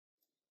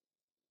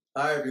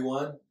Hi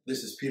everyone,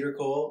 this is Peter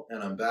Cole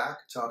and I'm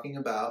back talking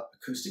about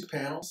acoustic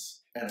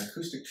panels and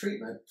acoustic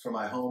treatment for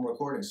my home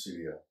recording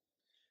studio.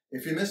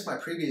 If you missed my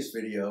previous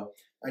video,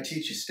 I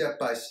teach you step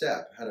by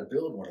step how to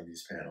build one of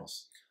these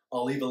panels.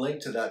 I'll leave a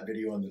link to that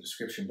video in the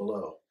description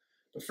below.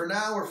 But for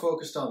now we're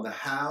focused on the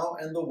how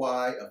and the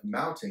why of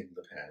mounting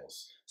the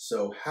panels.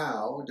 So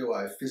how do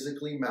I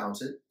physically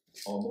mount it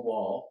on the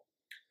wall?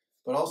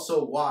 But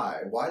also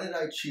why? Why did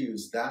I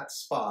choose that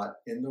spot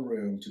in the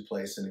room to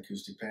place an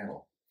acoustic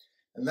panel?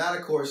 And that,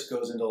 of course,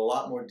 goes into a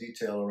lot more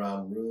detail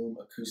around room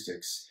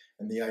acoustics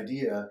and the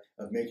idea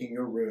of making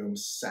your room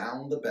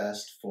sound the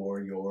best for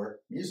your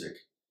music.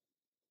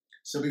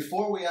 So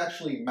before we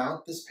actually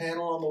mount this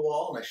panel on the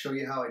wall, and I show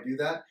you how I do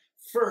that,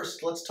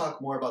 first let's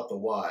talk more about the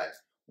why.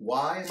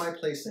 Why am I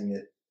placing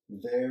it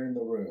there in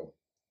the room?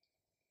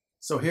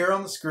 So here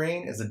on the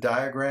screen is a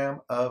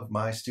diagram of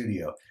my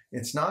studio.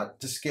 It's not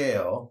to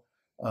scale,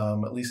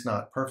 at least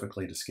not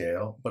perfectly to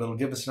scale, but it'll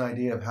give us an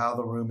idea of how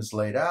the room is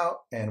laid out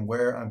and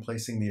where I'm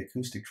placing the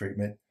acoustic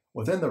treatment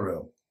within the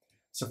room.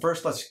 So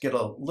first let's get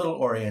a little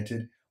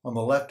oriented. On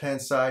the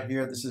left-hand side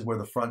here, this is where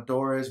the front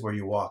door is, where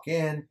you walk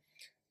in.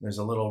 There's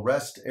a little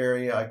rest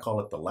area. I call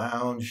it the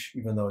lounge,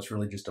 even though it's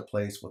really just a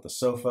place with a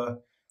sofa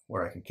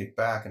where I can kick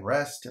back and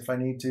rest if I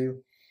need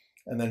to.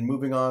 And then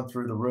moving on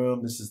through the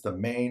room, this is the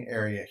main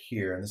area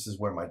here, and this is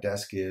where my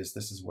desk is.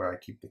 This is where I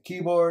keep the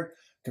keyboard,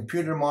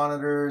 computer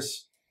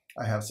monitors.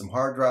 I have some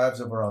hard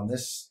drives over on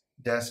this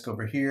desk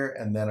over here,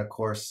 and then of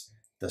course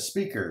the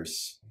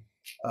speakers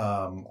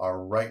are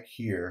right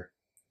here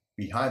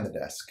behind the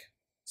desk.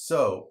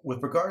 So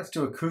with regards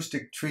to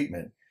acoustic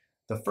treatment,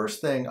 the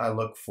first thing I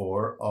look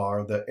for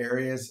are the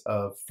areas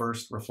of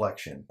first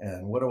reflection.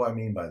 And what do I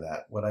mean by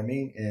that? What I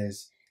mean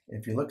is,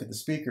 if you look at the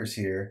speakers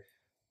here,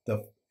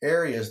 the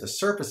areas, the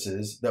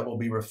surfaces that will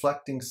be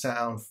reflecting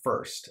sound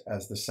first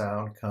as the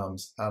sound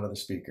comes out of the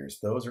speakers,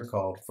 those are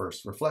called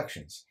first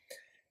reflections.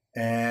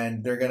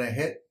 And they're going to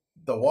hit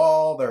the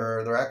wall,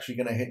 they're actually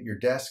going to hit your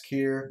desk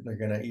here, they're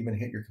going to even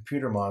hit your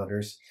computer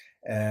monitors,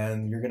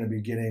 and you're going to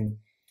be getting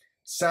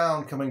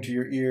sound coming to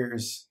your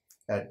ears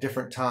at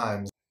different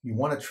times. You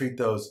want to treat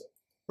those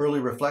early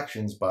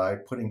reflections by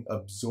putting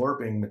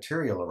absorbing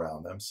material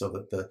around them so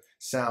that the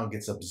sound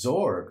gets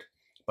absorbed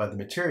by the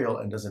material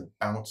and doesn't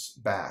bounce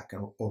back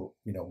or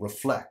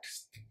reflect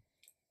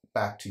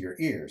back to your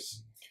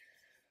ears.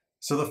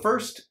 So the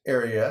first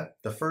area,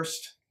 the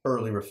first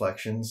early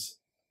reflections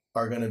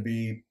are going to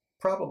be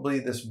probably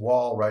this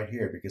wall right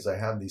here, because I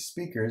have these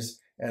speakers,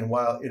 and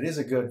while it is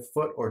a good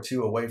foot or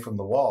two away from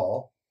the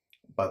wall,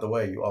 by the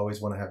way, you always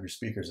want to have your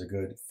speakers a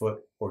good foot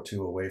or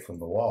two away from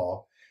the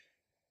wall,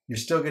 you're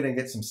still going to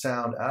get some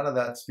sound out of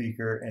that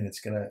speaker and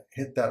it's going to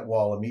hit that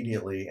wall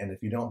immediately, and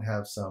if you don't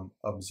have some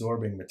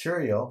absorbing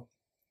material,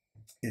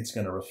 it's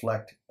going to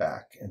reflect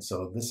back. And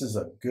so this is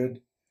a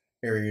good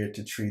area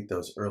to treat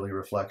those early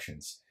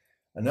reflections.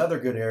 Another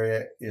good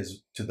area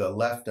is to the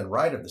left and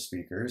right of the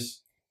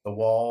speakers, the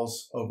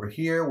walls over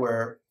here,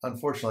 where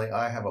unfortunately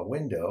I have a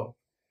window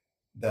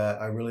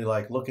that I really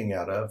like looking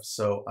out of,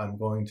 so I'm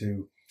going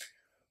to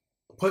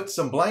put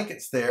some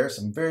blankets there,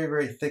 some very,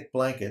 very thick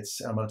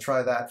blankets. I'm going to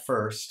try that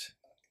first,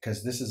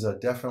 because this is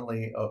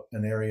definitely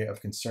an area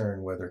of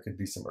concern where there could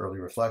be some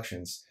early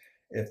reflections.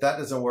 If that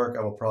doesn't work,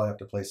 I will probably have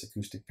to place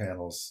acoustic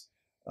panels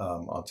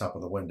on top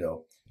of the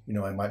window. You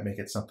know, I might make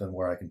it something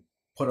where I can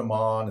put them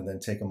on and then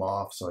take them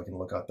off so I can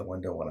look out the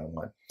window when I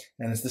want.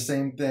 And it's the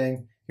same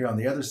thing here on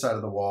the other side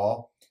of the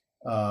wall.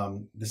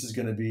 This is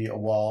going to be a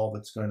wall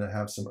that's going to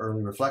have some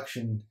early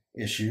reflection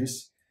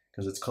issues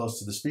because it's close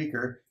to the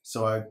speaker.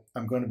 So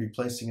I'm going to be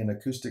placing an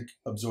acoustic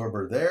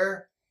absorber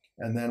there.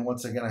 And then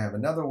once again, I have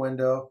another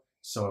window,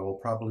 so I will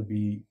probably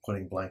be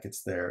putting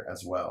blankets there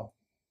as well.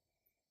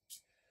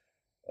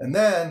 And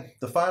then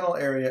the final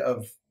area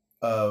of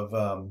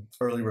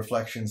early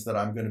reflections that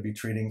I'm going to be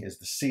treating is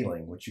the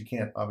ceiling, which you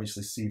can't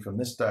obviously see from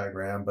this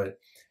diagram, but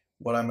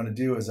what I'm going to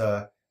do is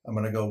I'm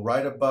going to go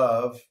right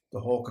above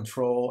the whole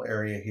control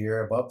area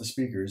here, above the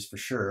speakers for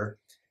sure,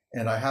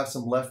 and I have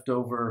some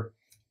leftover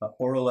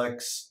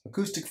Oralex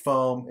acoustic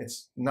foam.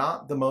 It's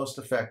not the most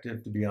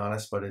effective, to be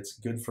honest, but it's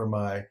good for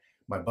my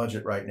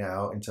budget right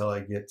now until I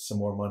get some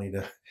more money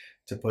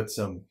to put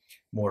some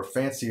more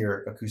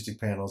fancier acoustic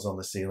panels on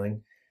the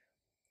ceiling.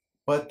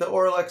 But the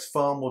Oralex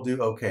foam will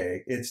do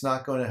okay. It's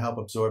not going to help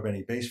absorb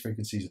any bass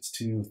frequencies. It's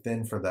too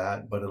thin for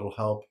that, but it'll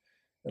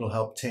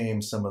help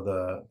tame some of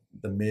the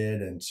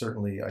mid and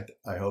certainly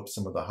I hope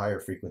some of the higher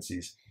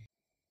frequencies.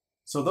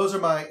 So those are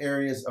my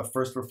areas of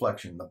first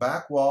reflection: the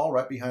back wall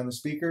right behind the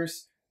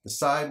speakers, the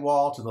side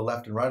wall to the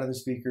left and right of the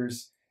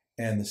speakers,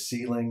 and the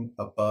ceiling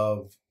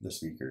above the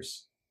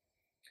speakers.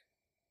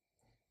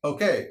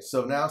 Okay,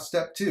 so now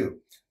step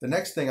two. The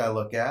next thing I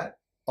look at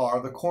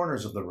are the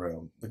corners of the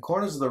room. The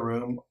corners of the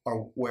room are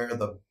where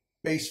the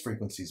bass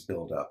frequencies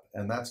build up,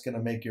 and that's going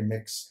to make your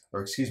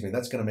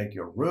that's going to make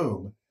your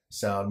room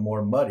sound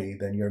more muddy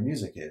than your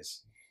music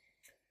is.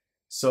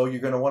 So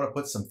you're going to want to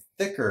put some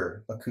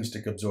thicker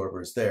acoustic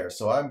absorbers there.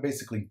 So I'm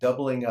basically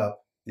doubling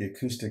up the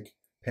acoustic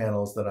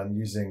panels that I'm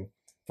using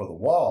for the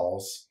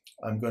walls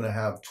I'm going to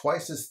have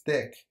twice as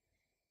thick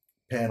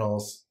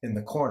panels in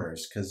the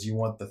corners because you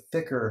want the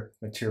thicker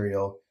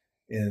material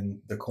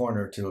in the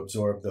corner to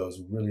absorb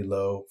those really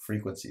low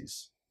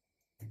frequencies.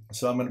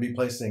 So I'm going to be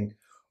placing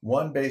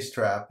one bass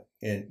trap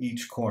in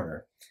each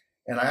corner.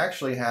 And I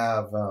actually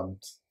have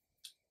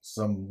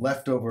some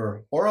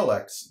leftover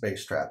Auralex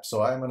bass traps.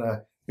 So I'm going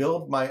to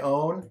build my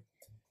own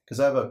because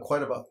I have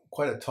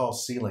quite a tall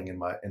ceiling in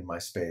my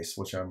space,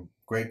 which I'm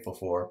grateful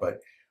for. But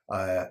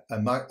I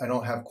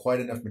don't have quite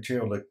enough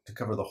material to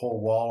cover the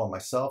whole wall on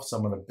myself. So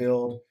I'm going to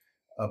build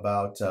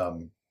about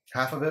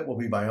half of it will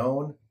be my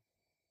own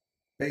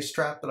bass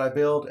trap that I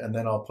build, and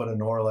then I'll put an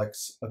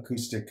Auralex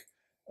acoustic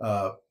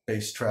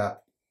bass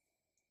trap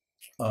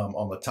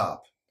on the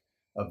top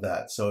of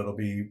that. So it'll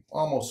be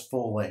almost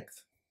full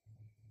length.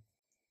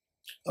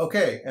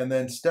 Okay, and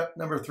then step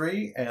number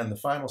 3, and the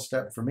final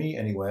step for me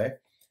anyway,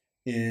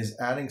 is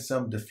adding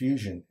some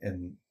diffusion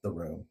in the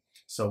room.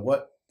 So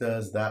what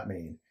does that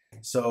mean?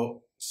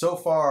 So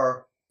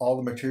far, all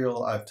the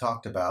material I've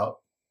talked about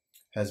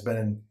has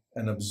been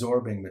an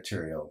absorbing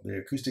material. The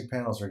acoustic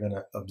panels are going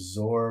to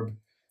absorb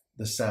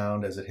the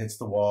sound as it hits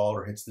the wall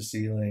or hits the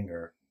ceiling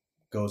or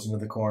goes into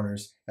the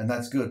corners, and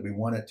that's good. We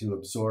want it to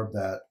absorb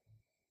that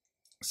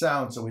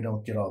sound so we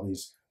don't get all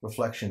these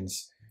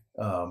reflections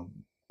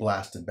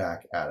blasted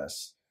back at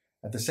us.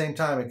 At the same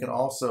time, it can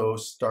also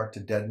start to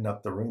deaden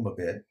up the room a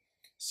bit.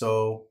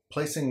 So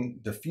placing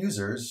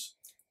diffusers,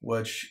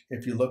 which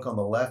if you look on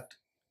the left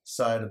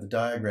side of the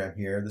diagram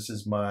here, this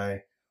is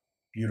my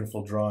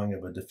beautiful drawing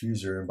of a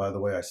diffuser. And by the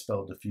way, I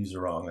spelled diffuser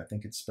wrong. I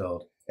think it's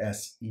spelled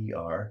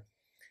S-E-R.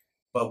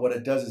 But what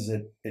it does is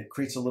it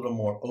creates a little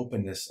more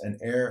openness and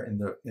air in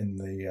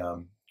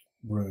the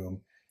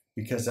room,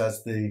 because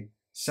as the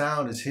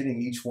sound is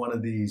hitting each one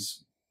of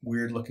these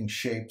weird looking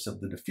shapes of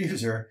the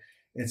diffuser,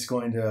 it's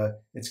going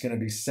to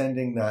be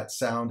sending that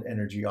sound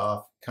energy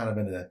off kind of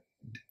in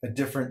a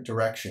different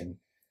direction,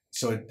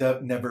 so it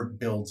never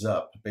builds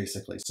up,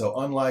 basically. So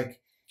unlike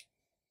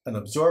an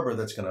absorber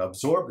that's going to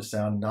absorb the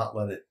sound and not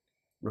let it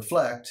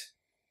reflect,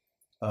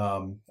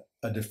 a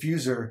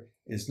diffuser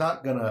is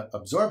not going to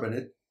absorb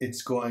it.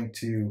 It's going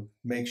to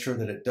make sure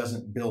that it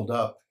doesn't build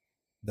up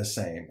the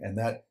same, and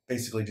that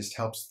basically just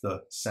helps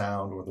the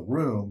sound or the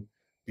room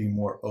be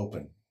more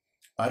open.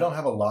 I don't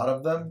have a lot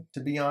of them, to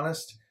be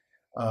honest.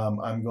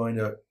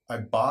 I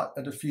bought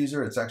a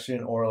diffuser. It's actually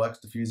an Auralex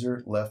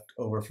diffuser left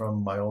over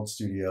from my old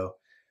studio,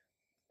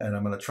 and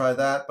I'm going to try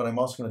that, but I'm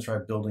also going to try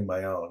building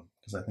my own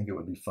because I think it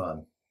would be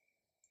fun.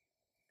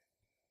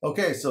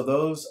 Okay, so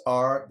those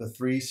are the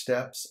 3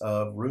 steps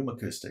of room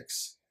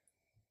acoustics.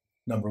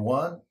 Number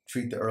 1,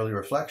 treat the early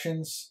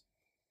reflections.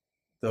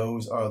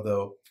 Those are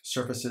the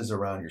surfaces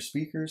around your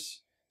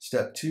speakers.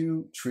 Step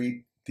 2,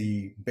 treat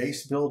the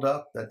bass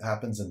buildup that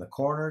happens in the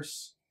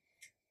corners.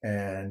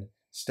 And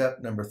step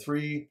number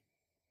 3,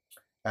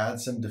 add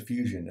some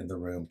diffusion in the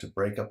room to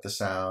break up the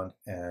sound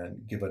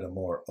and give it a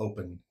more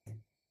open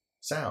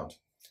sound.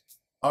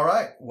 All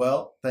right,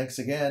 well, thanks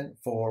again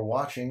for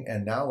watching,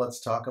 and now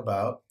let's talk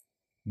about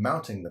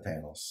mounting the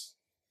panels.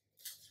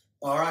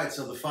 All right,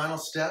 so the final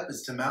step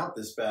is to mount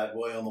this bad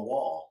boy on the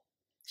wall.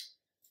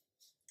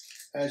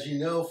 As you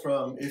know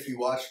from, if you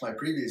watched my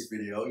previous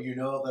video, you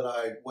know that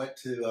I went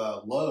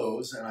to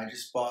Lowe's and I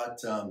just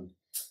bought a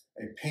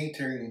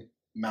painting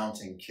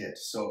mounting kit.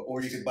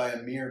 Or you could buy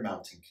a mirror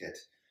mounting kit.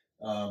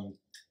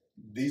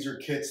 These are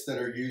kits that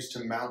are used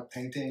to mount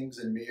paintings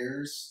and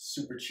mirrors,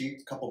 super cheap,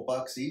 a couple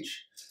bucks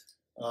each.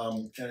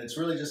 And it's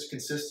really just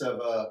consists of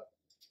a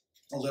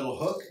little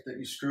hook that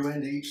you screw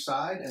into each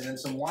side and then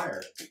some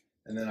wire.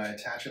 And then I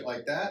attach it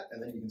like that,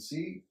 and then you can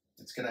see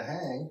it's going to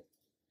hang,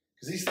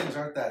 because these things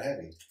aren't that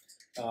heavy.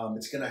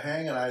 It's going to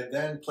hang, and I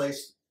then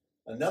place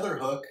another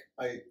hook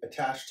I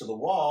attach to the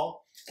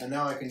wall, and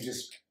now I can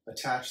just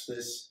attach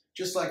this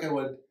just like I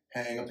would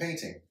hang a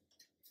painting.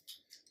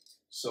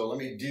 So let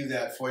me do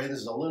that for you.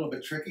 This is a little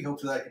bit tricky.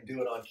 Hopefully I can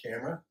do it on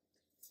camera.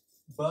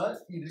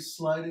 But you just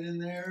slide it in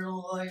there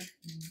like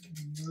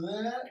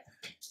that,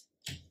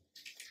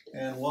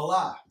 and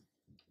voila.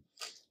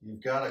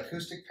 You've got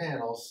acoustic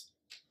panels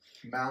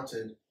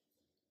mounted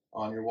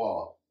on your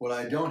wall. What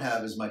I don't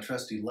have is my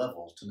trusty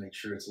level to make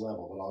sure it's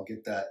level, but I'll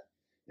get that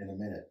in a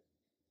minute.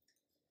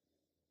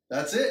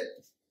 That's it.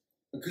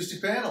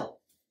 Acoustic panel.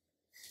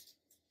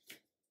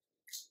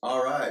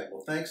 All right,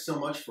 well, thanks so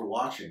much for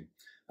watching.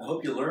 I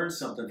hope you learned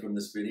something from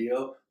this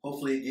video.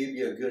 Hopefully it gave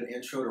you a good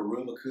intro to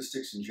room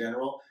acoustics in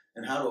general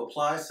and how to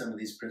apply some of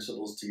these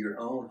principles to your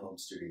own home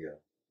studio.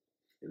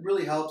 It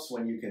really helps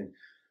when you can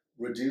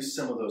reduce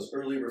some of those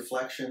early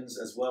reflections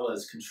as well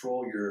as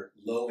control your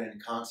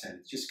low-end content.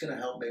 It's just going to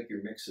help make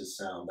your mixes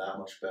sound that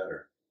much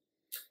better.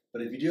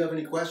 But if you do have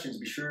any questions,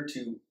 be sure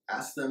to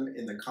ask them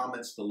in the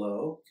comments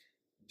below.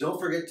 Don't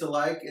forget to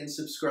like and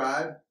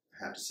subscribe.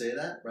 I have to say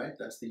that, right?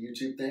 That's the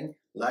YouTube thing.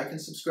 Like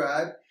and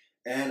subscribe,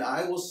 and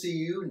I will see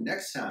you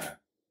next time.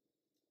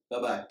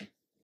 Bye-bye.